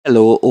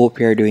Hello, hope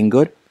you're doing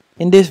good.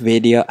 In this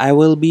video, I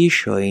will be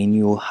showing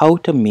you how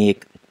to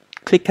make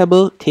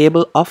clickable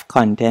table of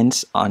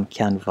contents on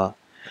Canva.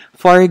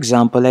 For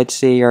example, let's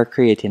say you're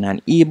creating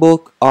an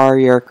ebook or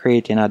you're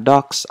creating a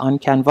docs on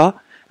Canva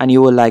and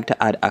you would like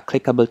to add a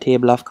clickable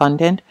table of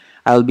content.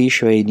 I'll be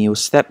showing you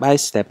step by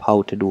step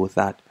how to do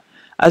that.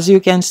 As you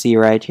can see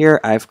right here,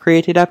 I've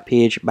created a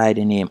page by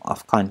the name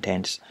of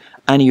contents,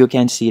 and you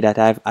can see that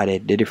I've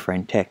added the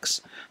different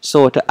text.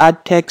 So to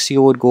add text,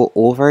 you would go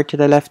over to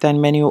the left hand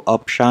menu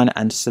option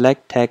and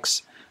select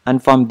text,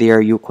 and from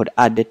there you could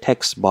add the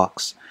text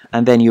box,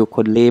 and then you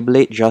could label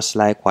it just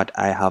like what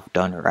I have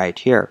done right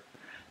here.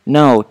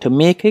 Now to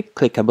make it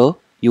clickable,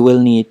 you will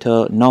need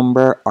to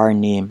number or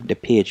name the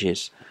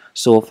pages.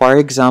 So for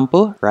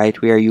example,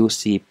 right where you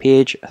see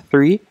page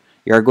 3,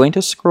 you're going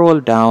to scroll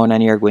down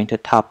and you're going to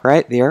tap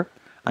right there,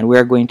 and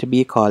we're going to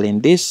be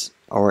calling this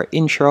our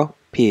intro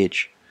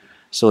page.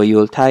 So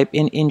you'll type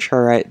in intro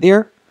right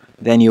there,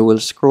 then you will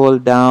scroll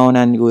down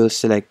and you will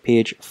select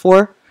page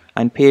 4,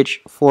 and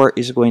page 4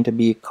 is going to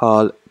be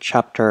called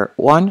chapter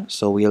 1.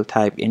 So we'll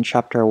type in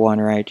chapter 1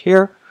 right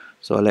here.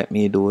 So let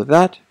me do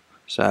that.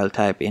 So I'll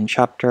type in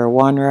chapter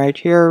 1 right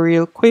here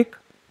real quick.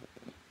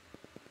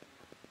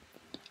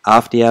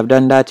 After you have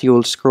done that, you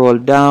will scroll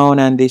down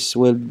and this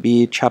will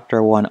be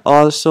chapter 1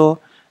 also,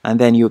 and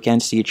then you can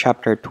see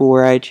chapter 2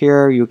 right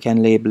here. You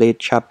can label it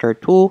chapter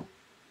 2.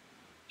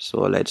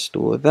 So let's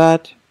do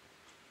that,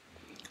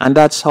 and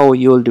that's how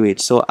you'll do it.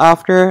 So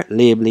after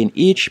labeling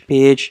each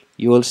page,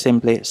 you will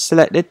simply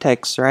select the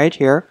text right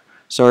here.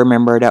 So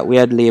remember that we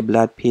had labeled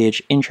that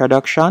page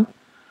introduction,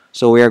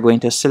 so we are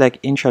going to select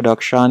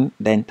introduction,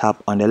 then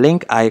tap on the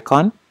link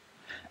icon.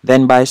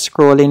 Then by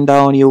scrolling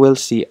down, you will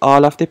see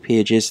all of the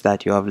pages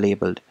that you have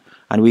labeled,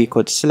 and we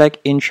could select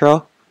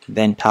intro,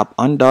 then tap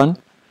on done.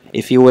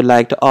 If you would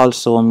like to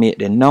also make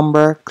the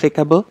number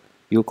clickable,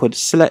 you could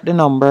select the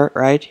number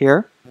right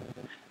here,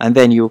 and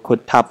then you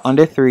could tap on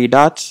the 3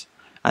 dots,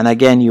 and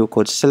again you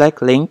could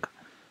select link,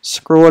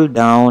 scroll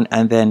down,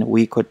 and then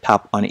we could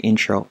tap on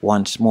intro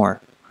once more,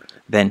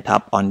 then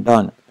tap on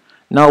done.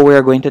 Now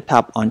we're going to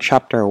tap on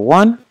chapter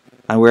 1,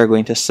 and we're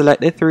going to select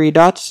the 3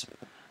 dots,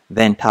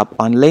 then tap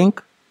on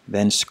link,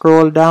 then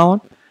scroll down,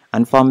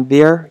 and from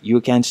there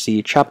you can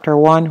see chapter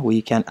 1.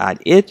 We can add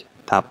it,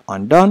 tap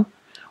on done.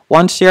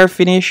 Once you're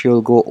finished,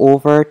 you'll go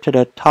over to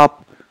the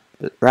top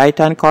right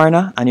hand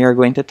corner and you're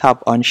going to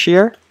tap on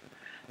share.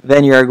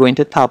 Then you're going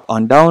to tap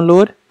on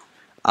download.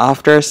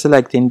 After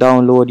selecting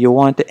download, you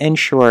want to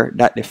ensure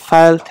that the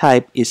file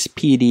type is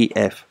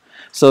PDF.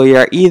 So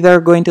you're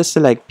either going to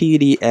select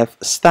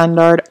PDF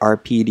standard or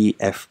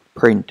PDF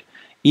print,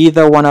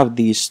 either one of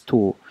these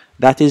two.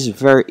 That is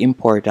very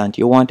important.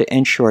 You want to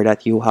ensure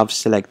that you have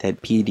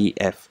selected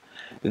PDF.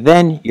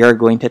 Then you're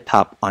going to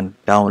tap on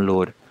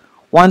download.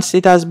 Once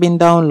it has been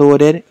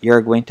downloaded,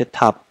 you're going to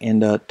tap in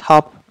the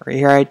top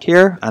right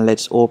here, and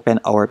let's open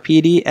our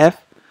PDF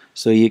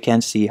so you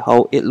can see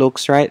how it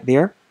looks right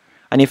there.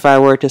 And if I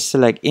were to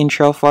select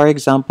intro, for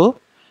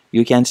example,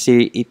 you can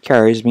see it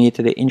carries me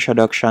to the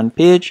introduction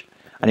page.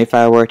 And if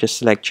I were to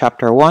select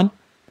chapter 1,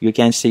 you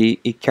can see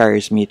it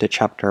carries me to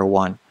chapter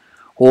 1.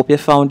 Hope you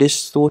found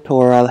this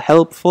tutorial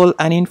helpful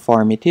and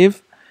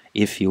informative.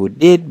 If you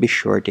did, be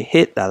sure to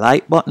hit the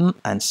like button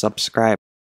and subscribe.